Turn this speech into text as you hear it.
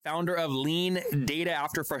Founder of Lean Data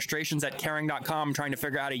after frustrations at Caring.com, trying to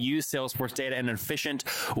figure out how to use Salesforce data in an efficient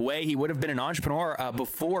way. He would have been an entrepreneur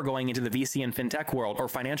before going into the VC and fintech world or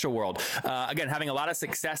financial world. Again, having a lot of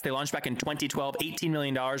success. They launched back in 2012, $18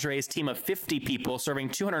 million raised, team of 50 people, serving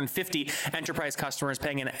 250 enterprise customers,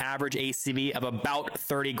 paying an average ACV of about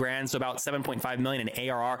 30 grand, so about 7.5 million in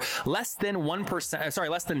ARR. Less than 1%,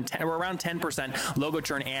 less than 10, or around 10% logo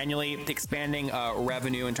churn annually, expanding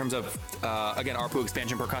revenue in terms of, again, ARPU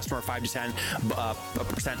expansion per customer, 5 to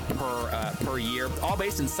 10% per year, all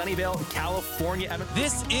based in Sunnyvale, California.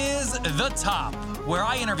 This is The Top, where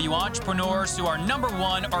I interview entrepreneurs who are number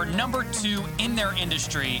one or number two in their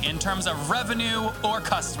industry in terms of revenue or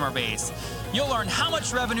customer base. You'll learn how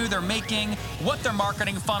much revenue they're making, what their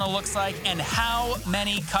marketing funnel looks like, and how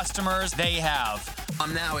many customers they have.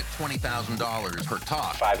 I'm now at $20,000 per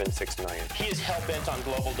talk. 5 and 6 million. He is hell-bent on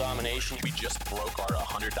global domination. We just broke our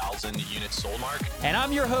 100,000 units sold mark. And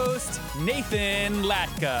I'm your host, Nathan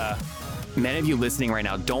Latka. Many of you listening right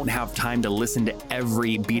now don't have time to listen to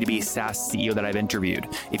every B2B SaaS CEO that I've interviewed.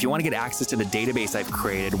 If you want to get access to the database I've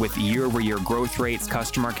created with year-over-year growth rates,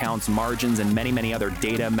 customer accounts, margins, and many, many other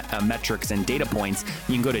data metrics and data points,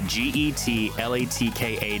 you can go to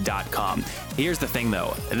getlatka.com. Here's the thing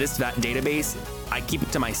though, that database, I keep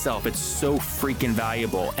it to myself. It's so freaking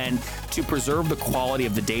valuable. And to preserve the quality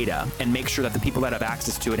of the data and make sure that the people that have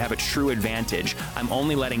access to it have a true advantage, I'm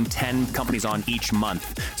only letting 10 companies on each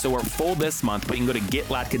month. So we're full this month, but you can go to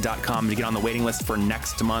getlatka.com to get on the waiting list for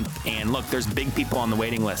next month. And look, there's big people on the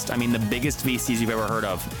waiting list. I mean, the biggest VCs you've ever heard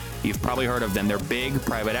of. You've probably heard of them. They're big,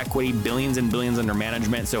 private equity, billions and billions under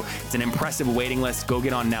management. So it's an impressive waiting list. Go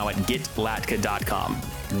get on now at getlatka.com.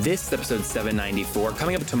 This is episode 794.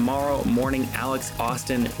 Coming up tomorrow morning, Alex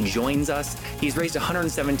Austin joins us. He's raised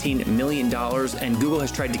 $117 million, and Google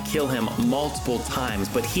has tried to kill him multiple times,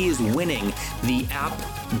 but he is winning the app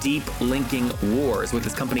deep linking wars with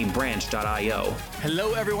his company Branch.io.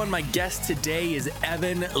 Hello, everyone. My guest today is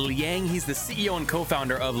Evan Liang. He's the CEO and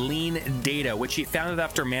co-founder of Lean Data, which he founded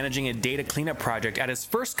after managing a data cleanup project at his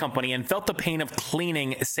first company and felt the pain of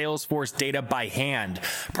cleaning Salesforce data by hand.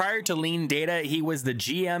 Prior to Lean Data, he was the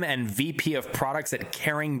GM and VP of products at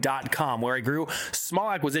Caring.com, where he grew small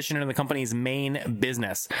acquisition into the company's main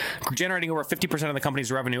business, generating over 50% of the company's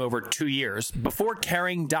revenue over 2 years. Before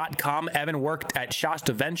Caring.com, Evan worked at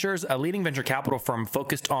Shasta Ventures, a leading venture capital firm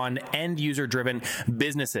focused on end-user-driven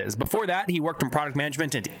businesses. Before that, he worked in product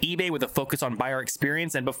management at eBay with a focus on buyer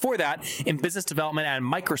experience, and before that, in business development at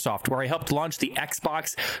Microsoft, where he helped launch the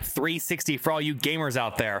Xbox 360 for all you gamers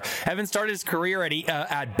out there. Evan started his career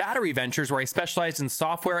at Battery Ventures, where he specialized in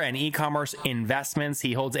software and e-commerce investments.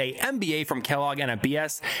 He holds a MBA from Kellogg and a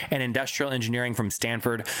BS in industrial engineering from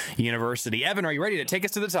Stanford University. Evan, are you ready to take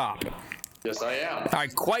us to the top? Yes, I am. All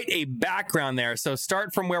right, quite a background there. So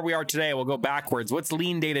start from where we are today. We'll go backwards. What's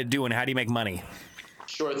Lean Data doing? How do you make money?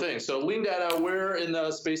 Sure thing. So Lean Data, we're in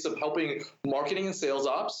the space of helping marketing and sales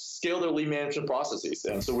ops scale their lead management processes.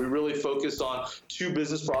 And so we really focused on 2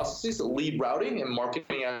 business processes, lead routing and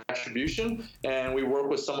marketing attribution. And we work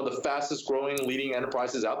with some of the fastest growing leading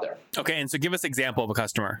enterprises out there. Okay, and so give us an example of a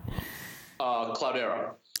customer.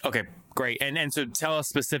 Cloudera. Okay, great. And so tell us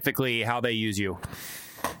specifically how they use you.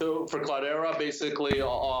 So for Cloudera, basically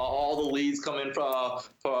all the leads come in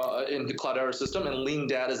into Cloudera system, and Lean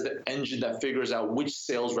Data is the engine that figures out which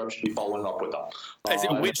sales rep should be following up with them.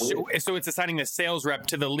 So it's assigning the sales rep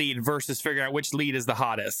to the lead versus figuring out which lead is the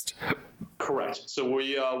hottest. Correct. So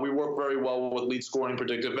we work very well with lead scoring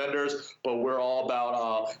predictive vendors, but we're all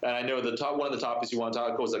about, and I know one of the topics you want to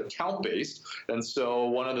talk about is account based. And so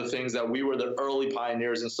one of the things that we were the early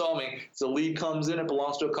pioneers in solving, so lead comes in, it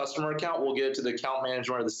belongs to a customer account, we'll get it to the account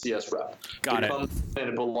manager or the CS rep. Got it. Comes in,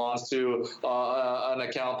 it belongs to an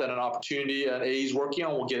account that an opportunity an AE is working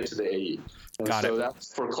on, we'll get it to the AE. And Got so it.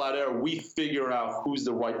 that's for Cloudera, we figure out who's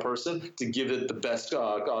the right person to give it the best,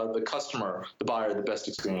 the customer, the buyer, the best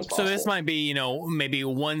experience possible. So this might be, maybe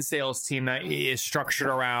one sales team that is structured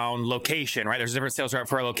around location, right? There's a different sales rep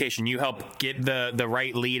for a location. You help get the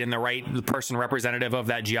right lead and the right person representative of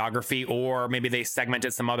that geography, or maybe they segment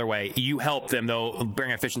it some other way. You help them, though,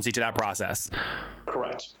 bring efficiency to that process.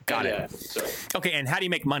 Correct. Got it. So. Okay, and how do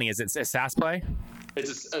you make money? Is it a SaaS play?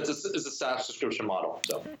 It's a SaaS subscription model.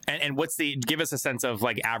 So. And give us a sense of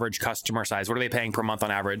like average customer size. What are they paying per month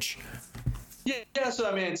on average? Yeah, so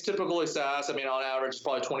I mean, it's typically SaaS. I mean, on average, it's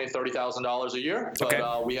probably $20,000-$30,000 a year. But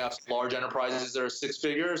okay. We have large enterprises that are 6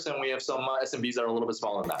 figures, and we have some SMBs that are a little bit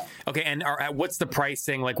smaller than that. Okay, and what's the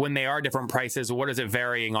pricing? Like when they are different prices, what is it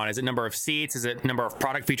varying on? Is it number of seats? Is it number of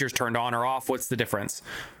product features turned on or off? What's the difference?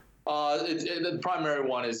 The primary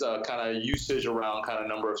one is kind of usage around kind of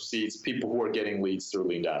number of seats, people who are getting leads through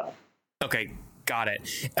Lean Data. Okay. Got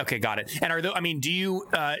it. Okay, got it. And are do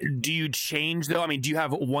you change though? I mean, do you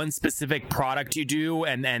have one specific product you do,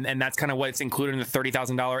 and that's kind of what's included in the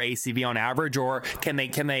 $30,000 ACV on average, or can they,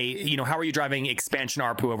 how are you driving expansion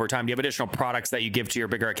ARPU over time? Do you have additional products that you give to your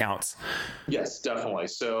bigger accounts? Yes, definitely.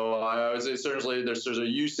 So I would say certainly there's a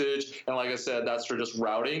usage, and like I said, that's for just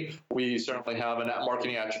routing. We certainly have a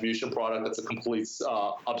marketing attribution product that's a complete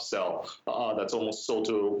upsell that's almost sold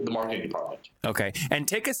to the marketing department. Okay, and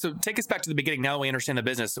take us back to the beginning. Now that we understand the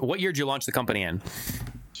business, what year did you launch the company in?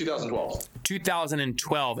 2012.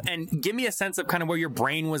 2012. And give me a sense of kind of where your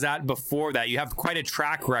brain was at before that. You have quite a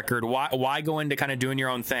track record. Why go into kind of doing your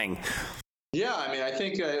own thing? Yeah, I mean, I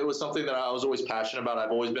think it was something that I was always passionate about.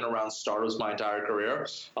 I've always been around startups my entire career,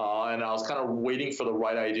 and I was kind of waiting for the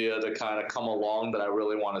right idea to kind of come along that I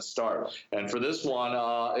really want to start. And for this one,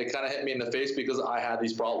 it kind of hit me in the face because I had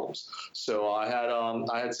these problems. So I had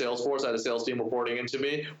Salesforce, I had a sales team reporting into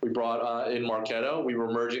me. We brought in Marketo. We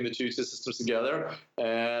were merging the two systems together,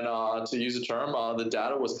 and to use a term, the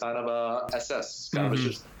data was kind of a SS, kind of a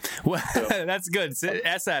system. Well, so. That's good.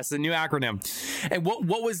 SS, a new acronym. And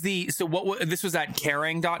what was this was at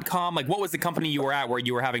Caring.com? Like, what was the company you were at where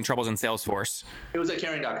you were having troubles in Salesforce? It was at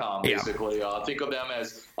Caring.com, basically. Yeah. Think of them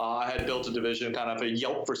as I had built a division, kind of a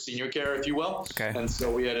Yelp for senior care, if you will. Okay. And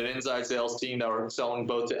so we had an inside sales team that were selling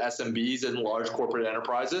both to SMBs and large corporate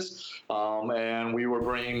enterprises. And we were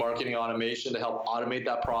bringing marketing automation to help automate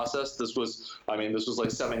that process. This was like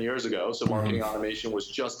 7 years ago. So marketing automation was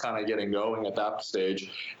just kind of getting going at that stage.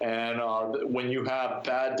 And when you have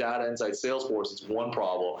bad data inside Salesforce, it's one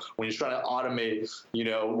problem. When you're trying to automate,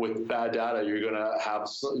 with bad data, you're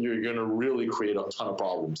gonna really create a ton of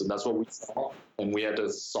problems, and that's what we saw, and we had to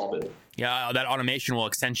solve it. Yeah, that automation will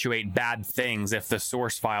accentuate bad things if the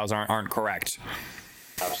source files aren't correct.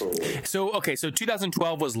 Absolutely. So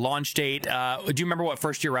 2012 was launch date. Do you remember what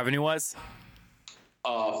first year revenue was?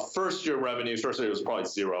 First year revenue was probably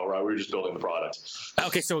zero, right? We were just building the product.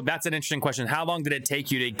 Okay, so that's an interesting question. How long did it take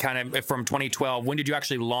you to kind of, from 2012, when did you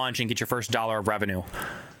actually launch and get your first dollar of revenue?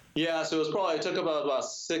 Yeah, so it took about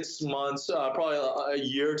 6 months, probably a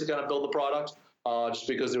year to kind of build the product. Just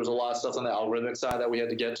because there was a lot of stuff on the algorithmic side that we had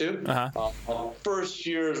to get to. First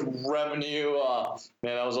year's revenue,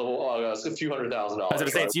 that was a few $100,000. I was going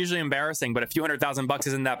to say, it's usually embarrassing, but a few $100,000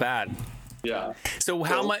 isn't that bad. Yeah. So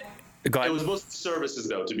how much? Go ahead. It was mostly services,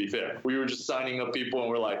 though, to be fair. We were just signing up people, and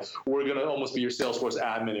we're like, we're going to almost be your Salesforce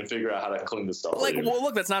admin and figure out how to clean this stuff. Well,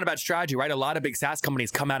 look, that's not a bad strategy, right? A lot of big SaaS companies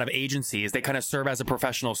come out of agencies. They kind of serve as a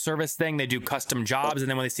professional service thing. They do custom jobs, and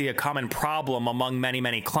then when they see a common problem among many,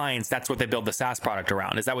 many clients, that's what they build the SaaS product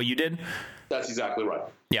around. Is that what you did? That's exactly right.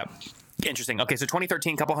 Yep. Interesting. Okay, so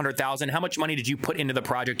 2013, couple $100,000. How much money did you put into the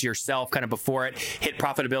project yourself, kind of before it hit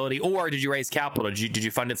profitability, or did you raise capital? Did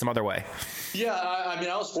you fund it some other way? Yeah,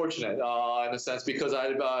 I was fortunate in a sense because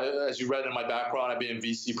as you read in my background, I've been in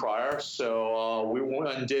VC prior. So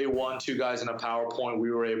on day one, 2 guys in a PowerPoint,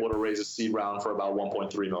 we were able to raise a seed round for about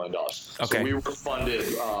 $1.3 million. Okay. So we were funded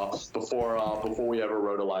before we ever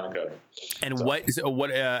wrote a line of code. And so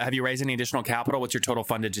what have you raised any additional capital? What's your total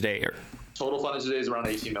funded today? Total funded today is around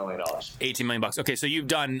 $18 million. $18 million. Okay, so you've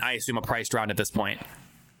done, I assume, a priced round at this point.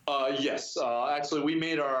 Yes. Actually, we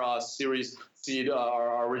made our series seed.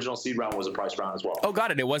 Our original seed round was a priced round as well. Oh,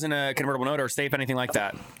 got it. It wasn't a convertible note or safe, anything like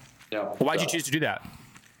that. Yeah. Why'd you choose to do that?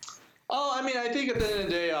 I think at the end of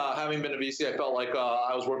the day, having been a VC, I felt like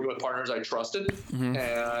I was working with partners I trusted, and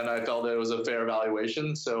I felt that it was a fair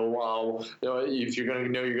valuation. So, if you're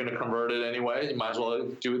going to you're going to convert it anyway, you might as well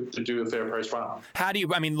do a fair price round. How do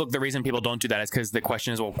you? I mean, look, the reason people don't do that is because the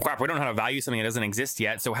question is, well, crap, we don't know how to value something that doesn't exist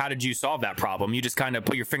yet. So, how did you solve that problem? You just kind of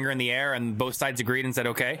put your finger in the air, and both sides agreed and said,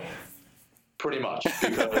 okay. Pretty much,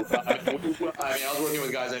 because I was working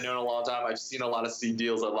with guys I know in a long time. I've seen a lot of seed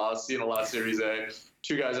deals. I've seen a lot of Series A.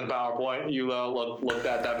 2 guys in PowerPoint, you looked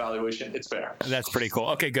at that valuation, it's fair. That's pretty cool.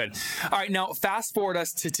 Okay, good. All right, now fast forward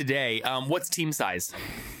us to today. What's team size?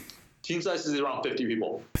 Team size is around 50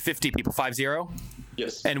 people. 50 people, 50?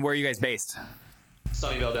 Yes. And where are you guys based?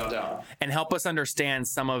 Sunnyvale, downtown. And help us understand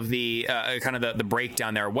some of the kind of the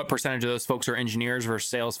breakdown there. What percentage of those folks are engineers versus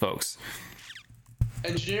sales folks?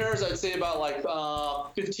 Engineers, I'd say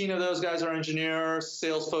about 15 of those guys are engineers.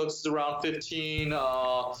 Sales folks is around 15.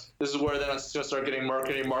 This is where then it's going to start getting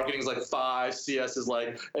marketing. Marketing is like 5. CS is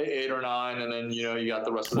like 8 or 9, and then you got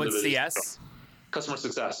the rest of the division. What's CS? Customer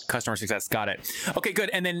success. Customer success. Got it. Okay, good.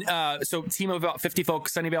 And then, so team of about 50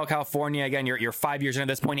 folks, Sunnyvale, California. Again, you're 5 years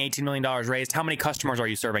into this point, $18 million raised. How many customers are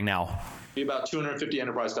you serving now? Be about 250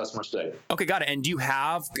 enterprise customers today. Okay, got it. And do you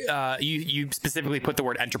have, you specifically put the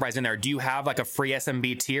word enterprise in there. Do you have like a free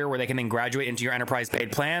SMB tier where they can then graduate into your enterprise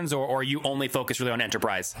paid plans, or are you only focused really on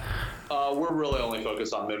enterprise? We're really only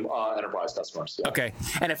focused on enterprise customers. Yeah. Okay.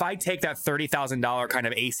 And if I take that $30,000 kind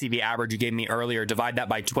of ACV average you gave me earlier, divide that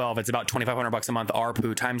by 12, it's about $2,500 a month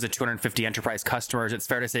ARPU times the 250 enterprise customers. It's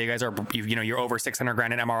fair to say you guys are, you're over 600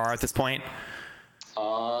 grand in MRR at this point.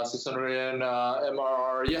 600 in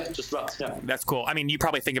MRR, yeah, just about. Yeah, that's cool. I mean, you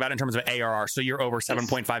probably think about it in terms of ARR, so you're over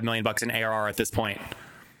 7.5 million bucks in ARR at this point.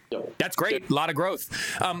 Yep. That's great. A lot of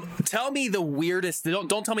growth. Tell me the weirdest.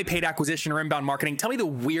 Don't tell me paid acquisition or inbound marketing. Tell me the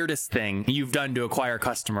weirdest thing you've done to acquire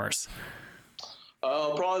customers.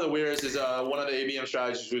 Probably the weirdest is one of the ABM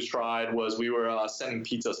strategies we tried was we were sending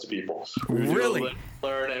pizzas to people. Really?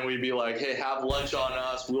 Learn, and we'd be like, hey, have lunch on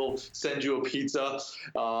us. We'll send you a pizza,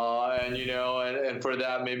 and for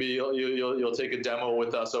that maybe you'll take a demo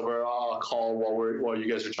with us over a call while you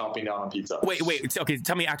guys are chomping down on pizza. Wait. Okay,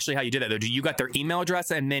 tell me actually how you did that though. Do you got their email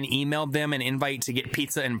address and then emailed them an invite to get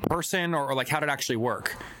pizza in person, or like how did it actually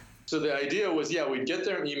work? So the idea was, we'd get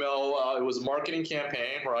their email. It was a marketing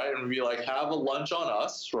campaign, right? And we'd be like, have a lunch on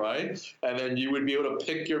us, right? And then you would be able to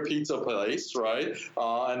pick your pizza place, right?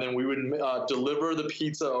 And then we would deliver the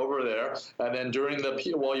pizza over there. And then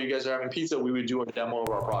while you guys are having pizza, we would do a demo of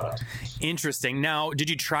our product. Interesting. Now, did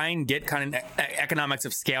you try and get kind of economics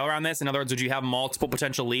of scale around this? In other words, would you have multiple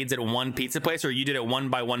potential leads at one pizza place, or you did it one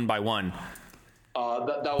by one by one?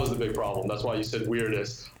 That was the big problem. That's why you said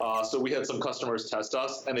weirdest. So we had some customers test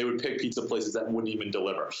us, and they would pick pizza places that wouldn't even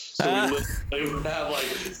deliver. So they would have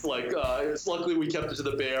luckily we kept it to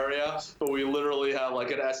the Bay Area, but we literally have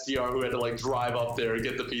like an SDR who had to like drive up there and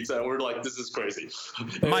get the pizza, and we're like, this is crazy.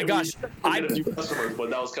 My gosh, I had a few customers, but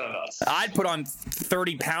that was kind of nuts. I'd put on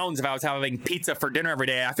 30 pounds if I was having pizza for dinner every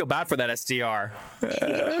day. I feel bad for that SDR.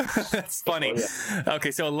 That's funny. Oh, yeah.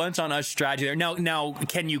 Okay, so a lunch on us strategy there. Now,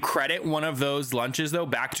 can you credit one of those lunches though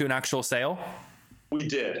back to an actual sale? We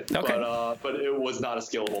did, okay. But it was not a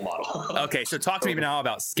scalable model. Okay, so talk to me now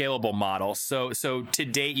about scalable models. So to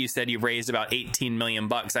date, you said you've raised about 18 million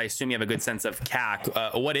bucks. I assume you have a good sense of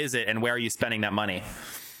CAC. What is it, and where are you spending that money?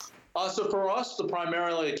 So for us, the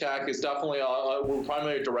primarily CAC is definitely we're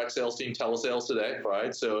primarily a direct sales team, telesales today,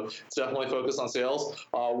 right? So it's definitely focused on sales.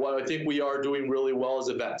 What I think we are doing really well is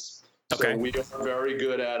events. Okay. So we are very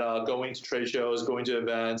good at going to trade shows, going to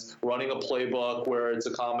events, running a playbook where it's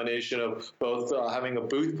a combination of both having a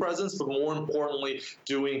booth presence, but more importantly,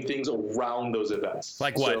 doing things around those events.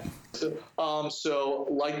 Like what? So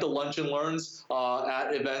like the lunch and learns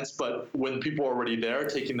at events, but when people are already there,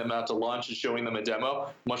 taking them out to lunch and showing them a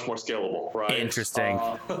demo, much more scalable, right? Interesting.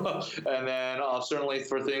 And then certainly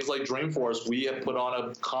for things like Dreamforce, we have put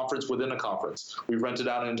on a conference within a conference. We've rented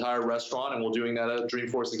out an entire restaurant, and we're doing that at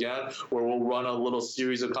Dreamforce again, where we'll run a little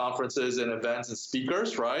series of conferences and events and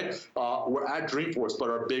speakers, right? We're at Dreamforce, but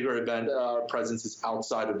our bigger event presence is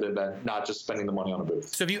outside of the event, not just spending the money on a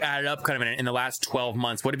booth. So if you added up kind of in the last 12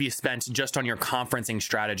 months, what have you spent just on your conferencing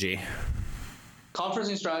strategy?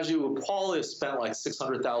 Conferencing strategy would probably have spent like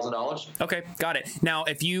 $600,000. Okay, got it. Now,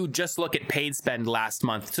 if you just look at paid spend last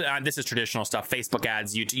month, this is traditional stuff, Facebook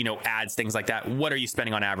ads, ads, things like that. What are you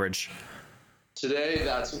spending on average? Today,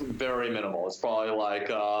 that's very minimal. It's probably like,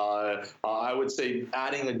 I would say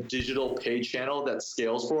adding a digital paid channel that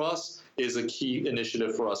scales for us is a key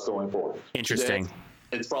initiative for us going forward. Interesting. Today,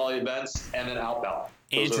 it's probably events and then outbound.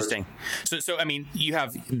 Interesting. So I mean, you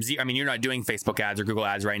have, you're not doing Facebook ads or Google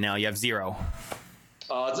ads right now. You have zero.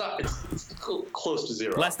 It's close to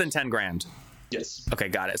zero. Less than 10 grand. Yes. Okay,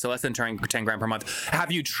 got it. So less than 10 grand per month.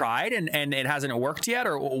 Have you tried and it hasn't worked yet,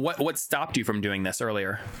 or what stopped you from doing this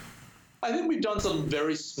earlier? I think we've done some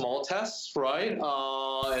very small tests, right?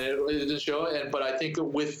 And it didn't show. But I think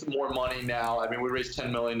with more money now, we raised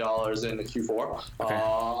 $10 million in the Q4. Okay.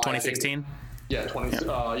 2016? Yeah,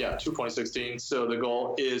 2016. So the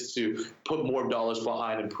goal is to put more dollars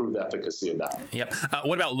behind and prove the efficacy of that. Yep.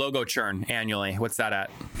 What about logo churn annually? What's that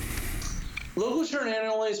at? Logo churn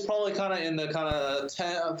annually is probably kind of in the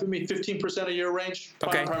 15% a year range.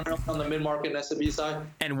 Okay. Primarily on the mid-market and SMB side.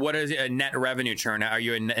 And what is a net revenue churn? Are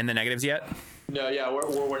you in the negatives yet? No, yeah,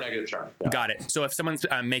 we're negative churn. Yeah. Got it. So if someone's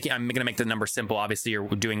I'm going to make the number simple. Obviously, you're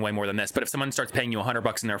doing way more than this. But if someone starts paying you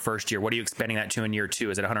 $100 in their first year, what are you expanding that to in year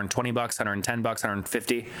two? Is it $120, $110,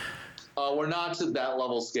 $150? We're not to that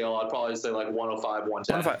level scale. I'd probably say like 105,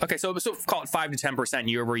 110. Okay, so call it 5 to 10%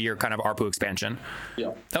 year over year kind of ARPU expansion.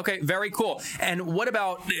 Yeah. Okay, very cool. And what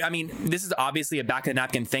about, I mean, this is obviously a back of the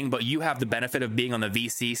napkin thing, but you have the benefit of being on the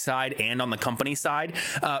VC side and on the company side.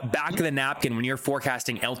 Back of the napkin, when you're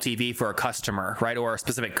forecasting LTV for a customer, right, or a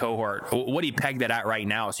specific cohort, what do you peg that at right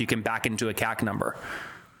now so you can back into a CAC number?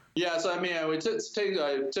 Yeah, so I mean, I would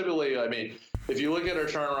typically, I mean, if you look at our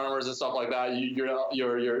churn numbers and stuff like that,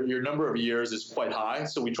 your number of years is quite high.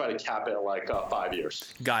 So we try to cap it at like 5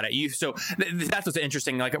 years. Got it. So that's what's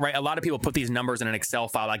interesting. Like, right, a lot of people put these numbers in an Excel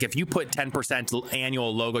file. Like, if you put 10%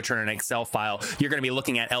 annual logo churn in an Excel file, you're going to be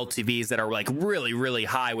looking at LTVs that are like really, really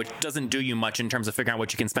high, which doesn't do you much in terms of figuring out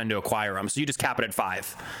what you can spend to acquire them. So you just cap it at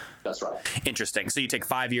 5. That's right. Interesting. So you take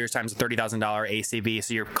 5 years times $30,000 ACV.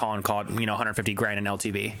 So you're calling it, $150,000 in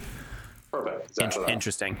LTV. Perfect. Exactly.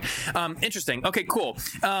 Interesting. Interesting. Okay, cool.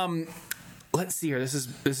 Let's see here. This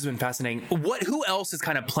has been fascinating. Who else is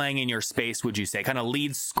kind of playing in your space, would you say? Kind of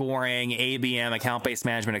lead scoring, ABM, account-based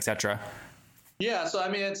management, et cetera? Yeah, so I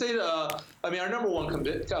mean, I'd say our number one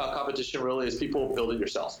competition really is people build it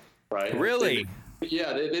yourself, right? Really?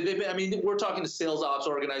 Yeah, I mean, we're talking to sales ops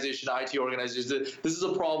organization, IT organizations. This is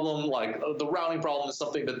a problem, like the routing problem is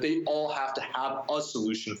something that they all have to have a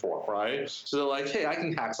solution for, right? So they're like, hey, I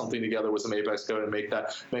can hack something together with some Apex code and make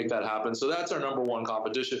that happen. So that's our number one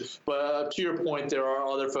competition. But to your point, there are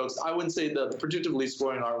other folks. I wouldn't say that the predictive lead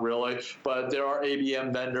scoring aren't really, but there are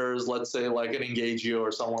ABM vendors, let's say like an Engagio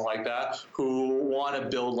or someone like that, who want to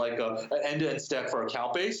build like an end-to-end stack for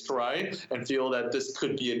account-based, right? And feel that this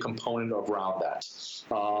could be a component around that.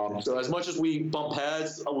 So as much as we bump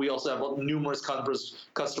heads, we also have numerous customers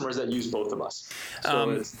that use both of us. So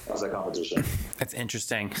it's a competition. That's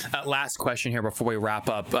interesting. Last question here before we wrap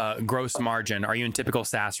up. Gross margin. Are you in typical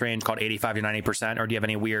SaaS range called 85 to 90%, or do you have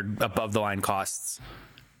any weird above the line costs?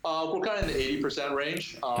 We're kind of in the 80%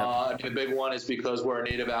 range. I mean, the big one is because we're a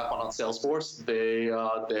native app on Salesforce. We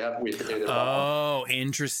have to pay their Oh,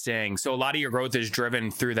 interesting. So a lot of your growth is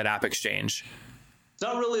driven through that app exchange. It's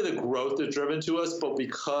not really the growth that's driven to us, but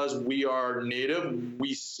because we are native,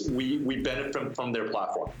 we benefit from their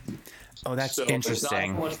platform. Oh, that's interesting. It's not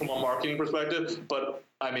so much from a marketing perspective, but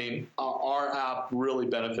I mean, our app really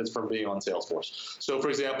benefits from being on Salesforce. So, for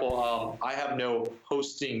example, I have no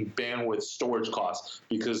hosting bandwidth storage costs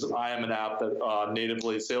because I am an app that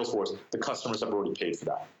natively Salesforce. The customers have already paid for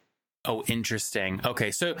that. Oh, interesting. Okay,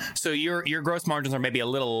 so your gross margins are maybe a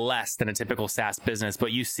little less than a typical SaaS business,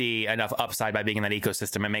 but you see enough upside by being in that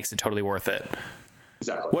ecosystem. It makes it totally worth it.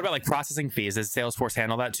 Exactly. What about like processing fees? Does Salesforce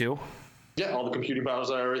handle that too? Yeah, all the computing powers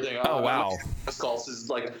and everything. Oh, wow. Calls is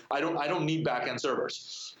like I don't need backend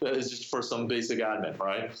servers. It's just for some basic admin,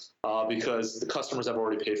 right? Because the customers have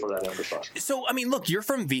already paid for that infrastructure. So, I mean, look, you're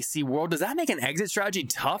from VC world. Does that make an exit strategy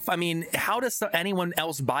tough? I mean, how does anyone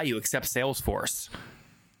else buy you except Salesforce?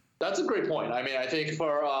 That's a great point. I mean, I think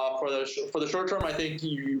for the short term, I think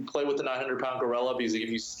you play with the 900-pound gorilla because it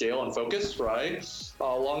gives you scale and focus, right?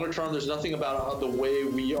 Longer term, there's nothing about the way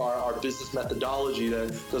we are, our business methodology,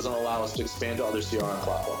 that doesn't allow us to expand to other CRM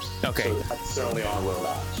platforms. Okay. So that's certainly on a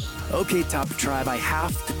roadmap. Okay, Top Tribe, I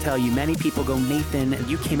have to tell you, many people go, Nathan,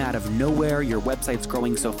 you came out of nowhere, your website's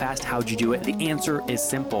growing so fast, how'd you do it? The answer is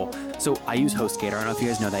simple. So I use HostGator, I don't know if you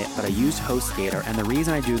guys know that, but I use HostGator, and the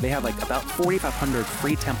reason I do, they have like about 4,500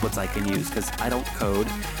 free templates I can use because I don't code.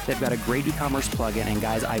 They've got a great e-commerce plugin, and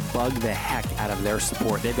guys, I bug the heck out of their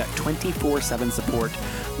support. They've got 24/7 support,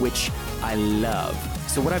 which I love.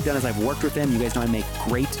 So what I've done is I've worked with them. You guys know I make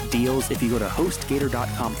great deals. If you go to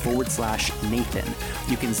hostgator.com/Nathan,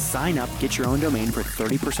 you can sign up, get your own domain for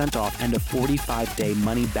 30% off and a 45-day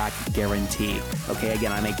money-back guarantee. Okay,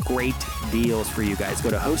 again, I make great deals for you guys. Go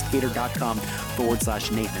to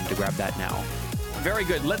hostgator.com/Nathan to grab that now. Very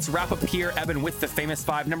good. Let's wrap up here, Evan, with the famous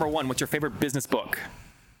 5. Number 1, what's your favorite business book?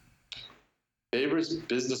 Favorite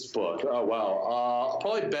business book? Oh, wow.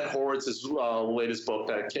 Probably Ben Horowitz's latest book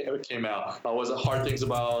that came out. Was it Hard Things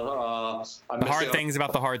About... The Hard Things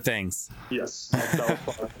About the Hard Things. Yes. That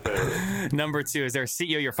was my favorite. Number 2, is there a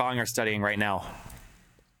CEO you're following or studying right now?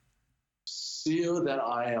 CEO that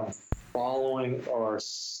I am following or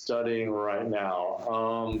studying right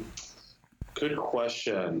now? Good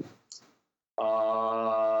question.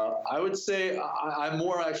 I would say I'm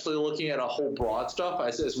more actually looking at a whole broad stuff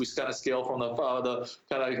as we kind of scale from the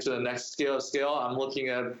kind of to the next scale. I'm looking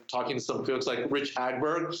at talking to some folks like Rich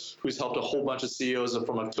Hagberg, who's helped a whole bunch of CEOs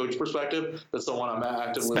from a coach perspective. That's the one I'm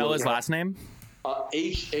actively. Spell his last name.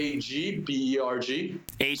 Hagberg.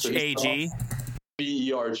 Hagberg. HAG.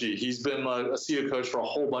 Berg. He's been a CEO coach for a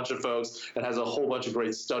whole bunch of folks and has a whole bunch of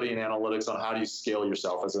great study and analytics on how do you scale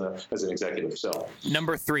yourself as an executive. So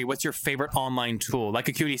number 3, what's your favorite online tool? Like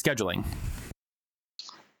Acuity Scheduling.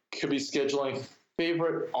 Could be scheduling.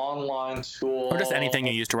 Favorite online tool? Or just anything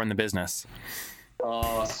you use to run the business.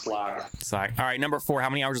 Slack. All right, number 4, how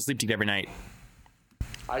many hours of sleep do you get every night?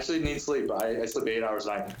 I actually need sleep. I sleep 8 hours a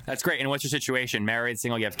night. That's great. And what's your situation? Married,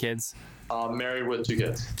 single, you have kids? Married with 2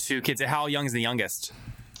 kids. 2 kids. How young is the youngest?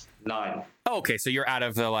 9. Oh, okay, so you're out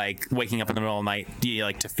of the waking up in the middle of the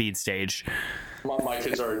night, to feed stage. My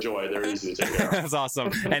kids are a joy. They're easy to take care of. That's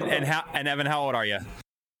awesome. And Evan, how old are you?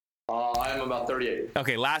 I'm about 38.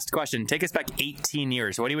 Okay, last question. Take us back 18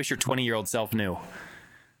 years. What do you wish your 20-year-old self knew?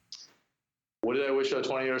 What did I wish a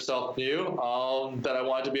 20-year self knew? That I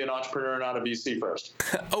wanted to be an entrepreneur, not a VC first.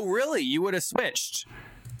 Oh, really? You would have switched?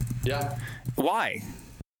 Yeah. Why?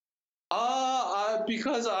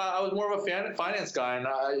 Because I was more of a finance guy,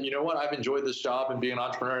 and you know what? I've enjoyed this job and being an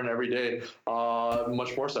entrepreneur and every day,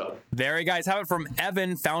 much more so. There you guys have it from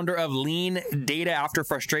Evan, founder of Lean Data After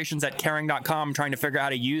Frustrations at Caring.com, trying to figure out how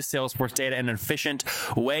to use Salesforce data in an efficient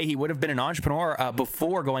way. He would have been an entrepreneur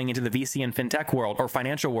before going into the VC and fintech world or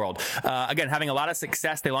financial world. Again, having a lot of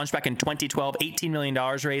success. They launched back in 2012, $18 million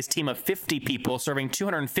raised, team of 50 people, serving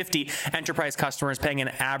 250 enterprise customers, paying an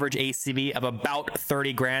average ACV of about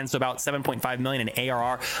 30 grand, so about 7.5 million in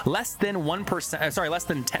ARR, less than 1%, less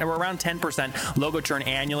than 10, or around 10% logo churn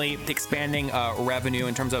annually, expanding revenue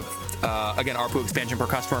in terms of, again, ARPU expansion per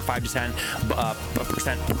customer, 5 to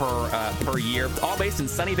 10% per year, all based in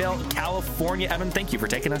Sunnyvale, California. Evan, thank you for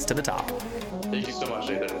taking us to the top. Thank you so much,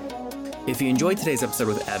 Nathan. If you enjoyed today's episode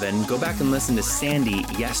with Evan, go back and listen to Sandy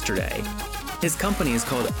yesterday. His company is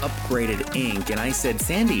called Upgraded Inc. And I said,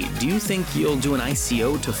 Sandy, do you think you'll do an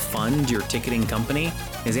ICO to fund your ticketing company?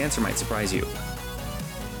 His answer might surprise you.